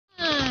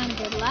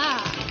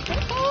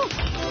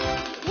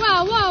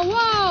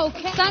whoa!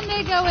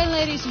 Sunday going,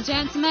 ladies and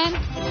gentlemen.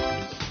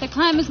 The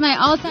climb is my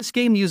all-time. This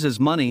game uses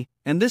money,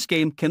 and this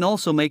game can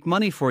also make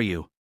money for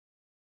you.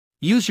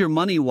 Use your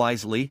money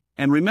wisely,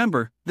 and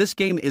remember, this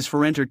game is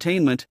for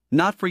entertainment,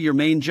 not for your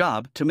main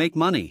job to make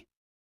money.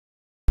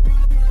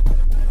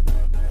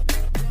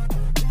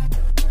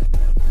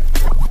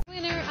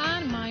 Winner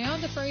on my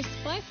own, the first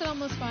place at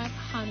almost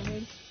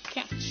 500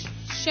 cash.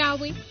 Shall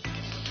we?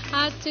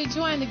 To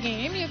join the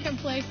game, you can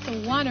place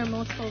one or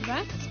multiple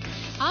bets.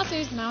 Also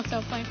use an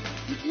autoplay.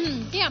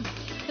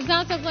 As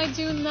autoplay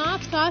do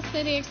not cost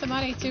any extra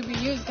money to be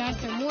used,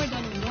 guys. You're more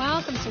than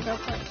welcome to go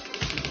first.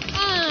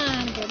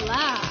 And good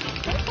luck.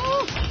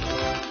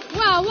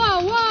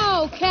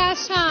 Whoa!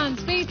 Cash on,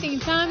 15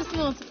 times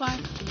multiply.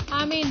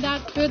 I mean,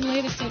 that could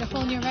lead us to the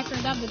whole new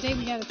record of the day.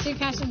 We got a 2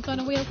 cash ins on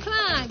the wheel. Come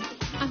on!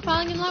 I'm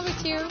falling in love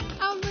with you.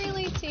 Oh,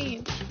 really,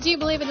 team? Do you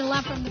believe in the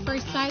love from the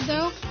first side,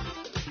 though?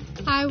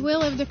 I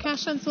will if the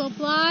cash ins will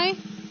apply.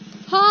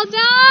 Hold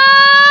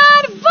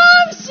on!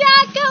 Boom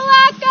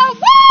shakalaka!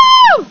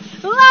 Woo!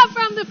 Love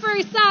from the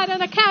first side on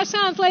the cash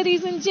ins,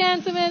 ladies and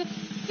gentlemen.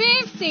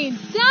 15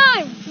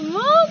 times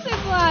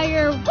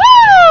multiplier.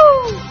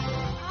 Woo!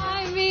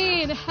 I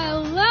mean,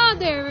 hello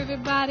there,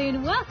 everybody,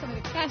 and welcome to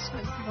the Cash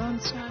Ins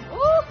Bonus Shot.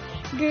 Ooh,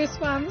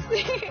 goosebumps.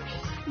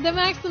 The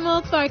maximum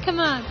multiplier, come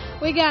on.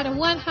 We got a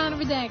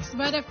 100x,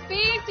 but a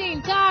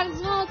 15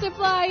 times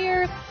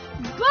multiplier.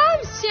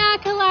 Boom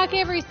shakalaka!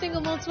 Every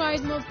single multiplier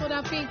is multiplied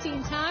up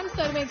 15 times,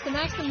 so it makes the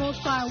maximum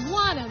multiplier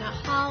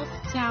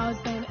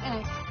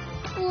 1,500x.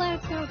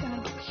 Let's go,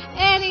 guys.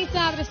 Any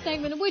type of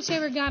segment,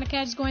 whichever gonna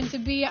catch is going to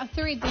be a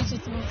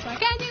 3-digit multiplier.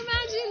 Can you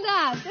imagine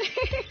that?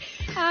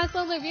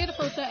 Absolutely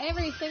beautiful. So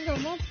every single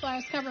multiplier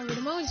is covered with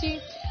emoji.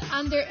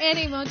 Under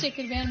any emoji, it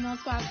could be a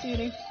multiplier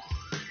to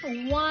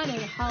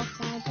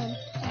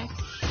 1,500x.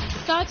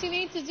 So what you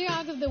need to do,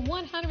 out of the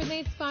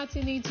 108 spots,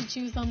 you need to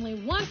choose only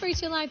one for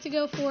each you like to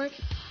go for.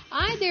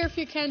 Either if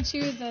you can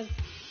choose as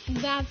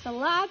that's a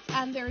lot,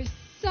 and there is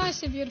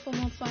such a beautiful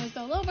multipliers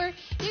all over,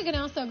 you can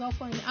also go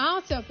for an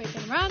auto pick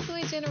and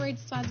randomly generate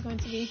spots going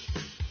to be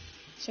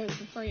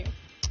chosen for you.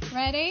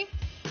 Ready?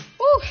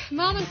 Ooh,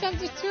 moment comes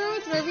to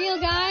truth. Reveal,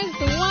 guys.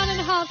 The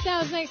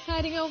 1,500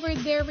 heading over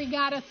there. We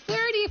got a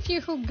 30 of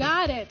you who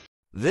got it.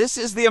 This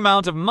is the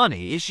amount of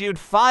money issued: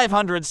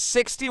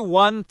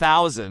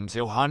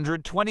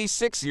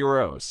 561,226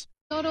 euros.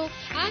 Total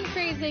and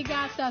Crazy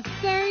got the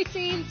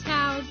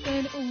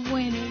 13,000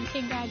 winning.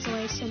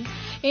 Congratulations.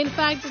 In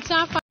fact, the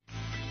top 5.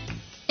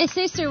 It's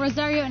Sister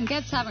Rosario and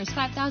Get Summers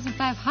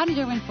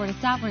 5,500 win for the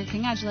Southward.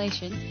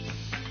 Congratulations.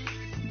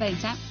 Betting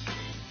time.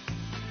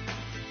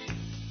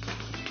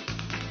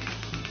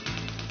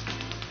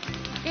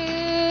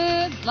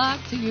 Good luck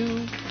to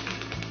you.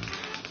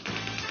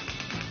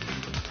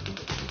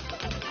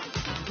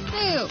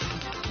 So,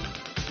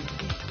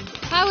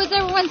 how was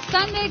everyone's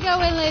Sunday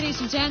going, ladies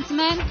and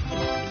gentlemen?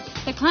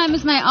 The climb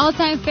is my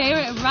all-time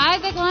favorite,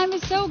 right? The climb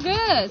is so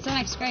good. So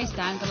next Grace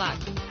time, good luck.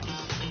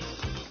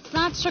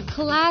 Such a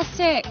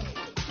classic.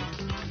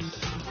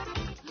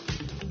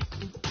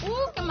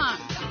 Ooh, come on.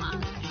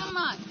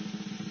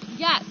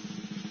 Yes.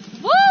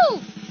 Woo!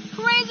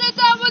 Crazy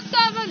double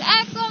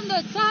 7X on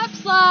the top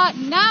slot.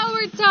 Now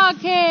we're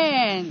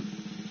talking.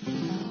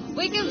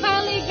 We can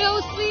finally go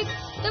sweep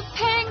the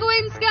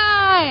Penguins,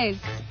 guys.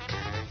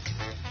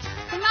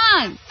 Come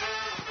on.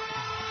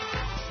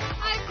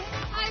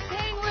 Hi,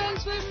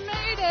 Penguins, we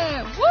made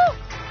it. Woo!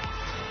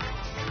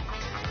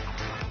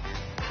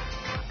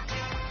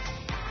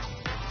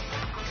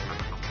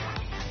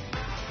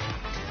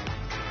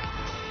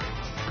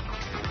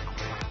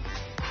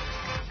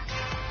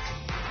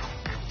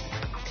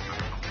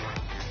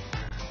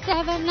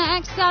 Seven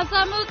X as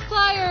a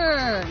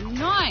multiplier.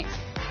 Nice.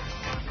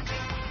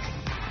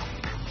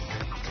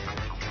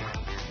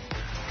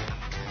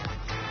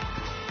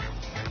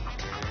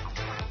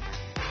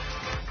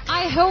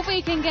 I hope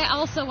we can get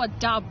also a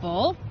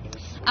double.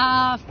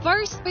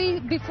 First,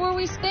 before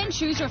we spin,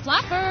 choose your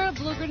flapper,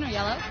 blue, green, or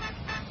yellow.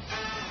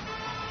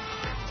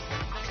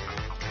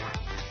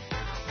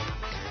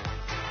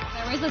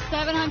 There is a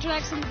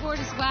 700X on the board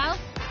as well.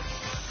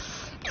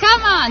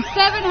 Come on,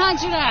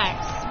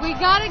 700X. We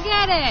gotta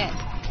get it.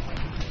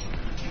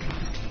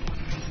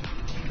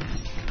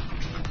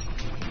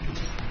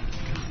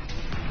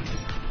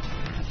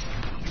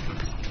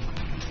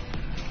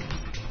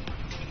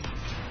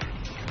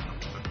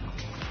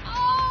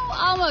 Oh,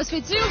 almost.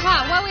 We do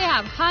have, what we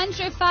have,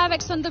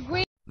 105X on the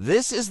green.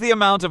 This is the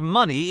amount of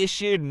money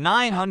issued: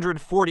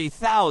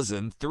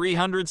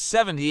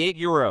 940,378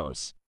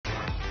 euros.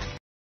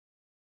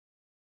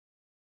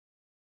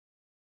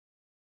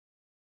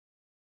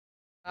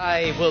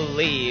 I will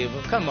leave.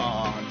 Come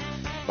on,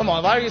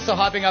 why are you so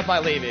hyping up my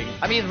leaving?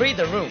 I mean, read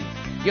the room.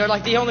 You're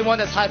like the only one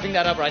that's hyping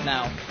that up right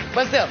now.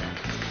 But still,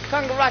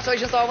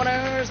 congratulations all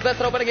winners. Let's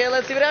open again.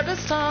 Let's see what happens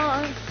this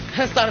time.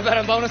 Start a bet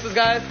on bonuses,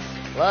 guys.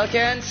 Let's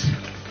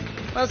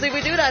see if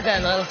we do that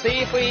then. Let's see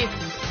if we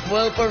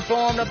will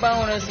perform the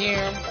bonus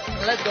here.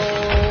 Let's go.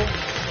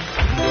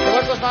 The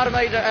worst was not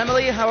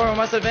Emily, however,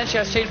 must have been she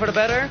has changed for the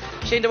better.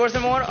 She ain't divorced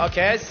anymore?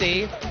 Okay, I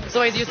see.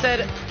 So as you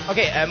said,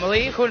 okay,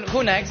 Emily,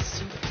 who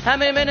next? How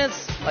many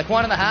minutes? Like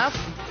 1.5?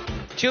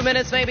 2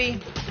 minutes maybe?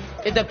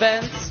 It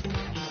depends.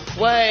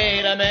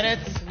 Wait a minute.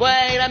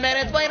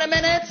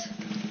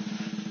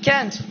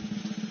 Kent,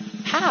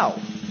 how?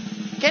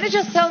 Can you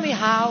just tell me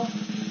how?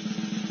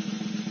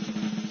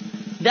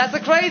 That's a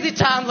crazy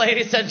town,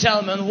 ladies and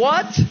gentlemen.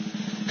 What?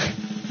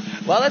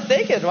 Well, let's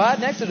take it right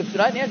near to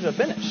the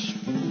finish.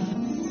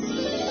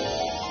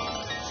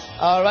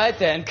 All right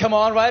then, come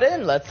on right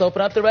in. Let's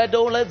open up the red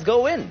door. Let's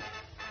go in.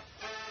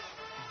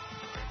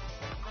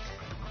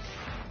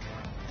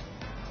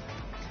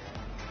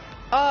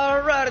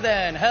 All right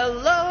then.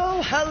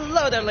 Hello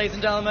there, ladies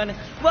and gentlemen.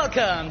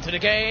 Welcome to the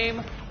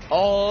game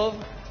of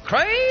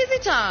Crazy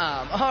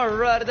Time. All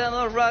right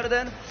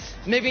then.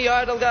 Maybe you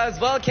idle guys.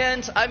 Well,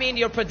 Kent, I mean,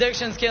 your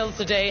prediction skills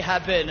today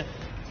have been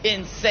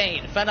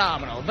insane,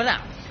 phenomenal. But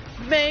now,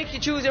 make you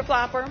choose your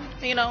flopper.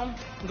 You know,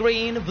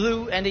 green,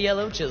 blue, and the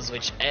yellow. Choose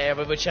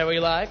whichever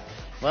you like.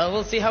 Well,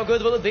 we'll see how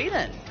good will it be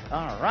then.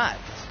 All right.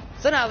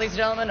 So now, ladies and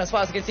gentlemen, as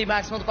far as you can see,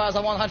 max multipliers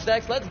on 100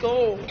 decks. Let's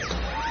go.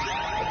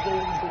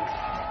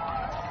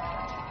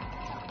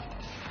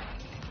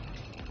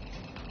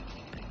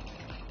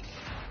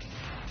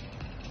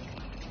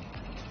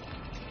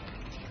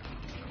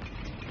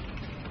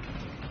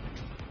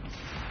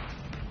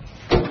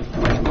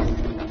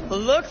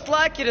 Looks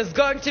like it is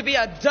going to be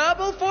a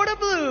double for the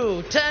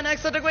blue.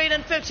 10x on the green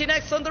and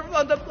 15x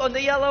on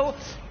the yellow.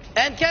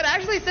 And Ken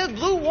actually says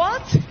blue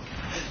what?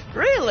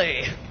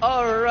 Really?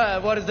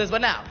 Alright, what is this?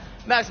 But now,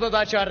 maximum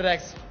by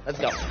 200x. Let's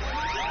go.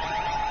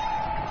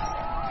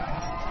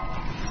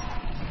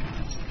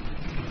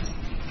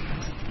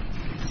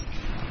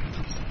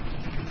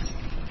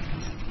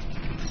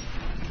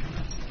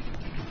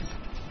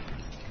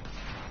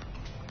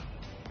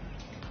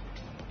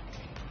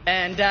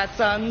 And that's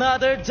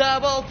another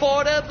double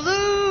for the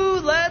blue.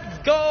 Let's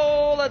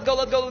go.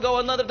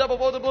 Another double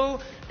for the blue.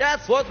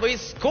 That's what we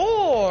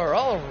score.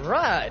 All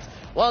right.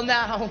 Well,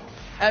 now,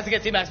 as you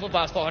can see, maximum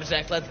box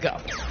 400x. Let's go.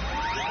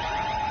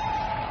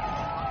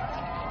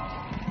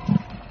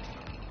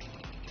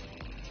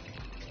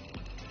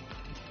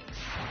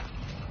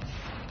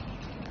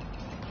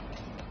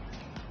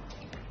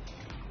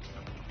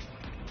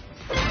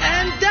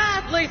 And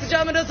that, ladies and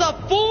gentlemen, is a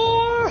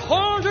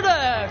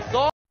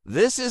 400x.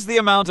 This is the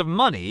amount of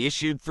money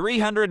issued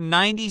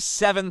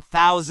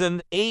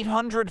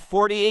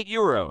 397,848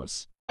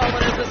 euros.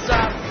 What is this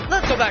time?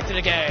 Let's go back to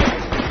the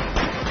game.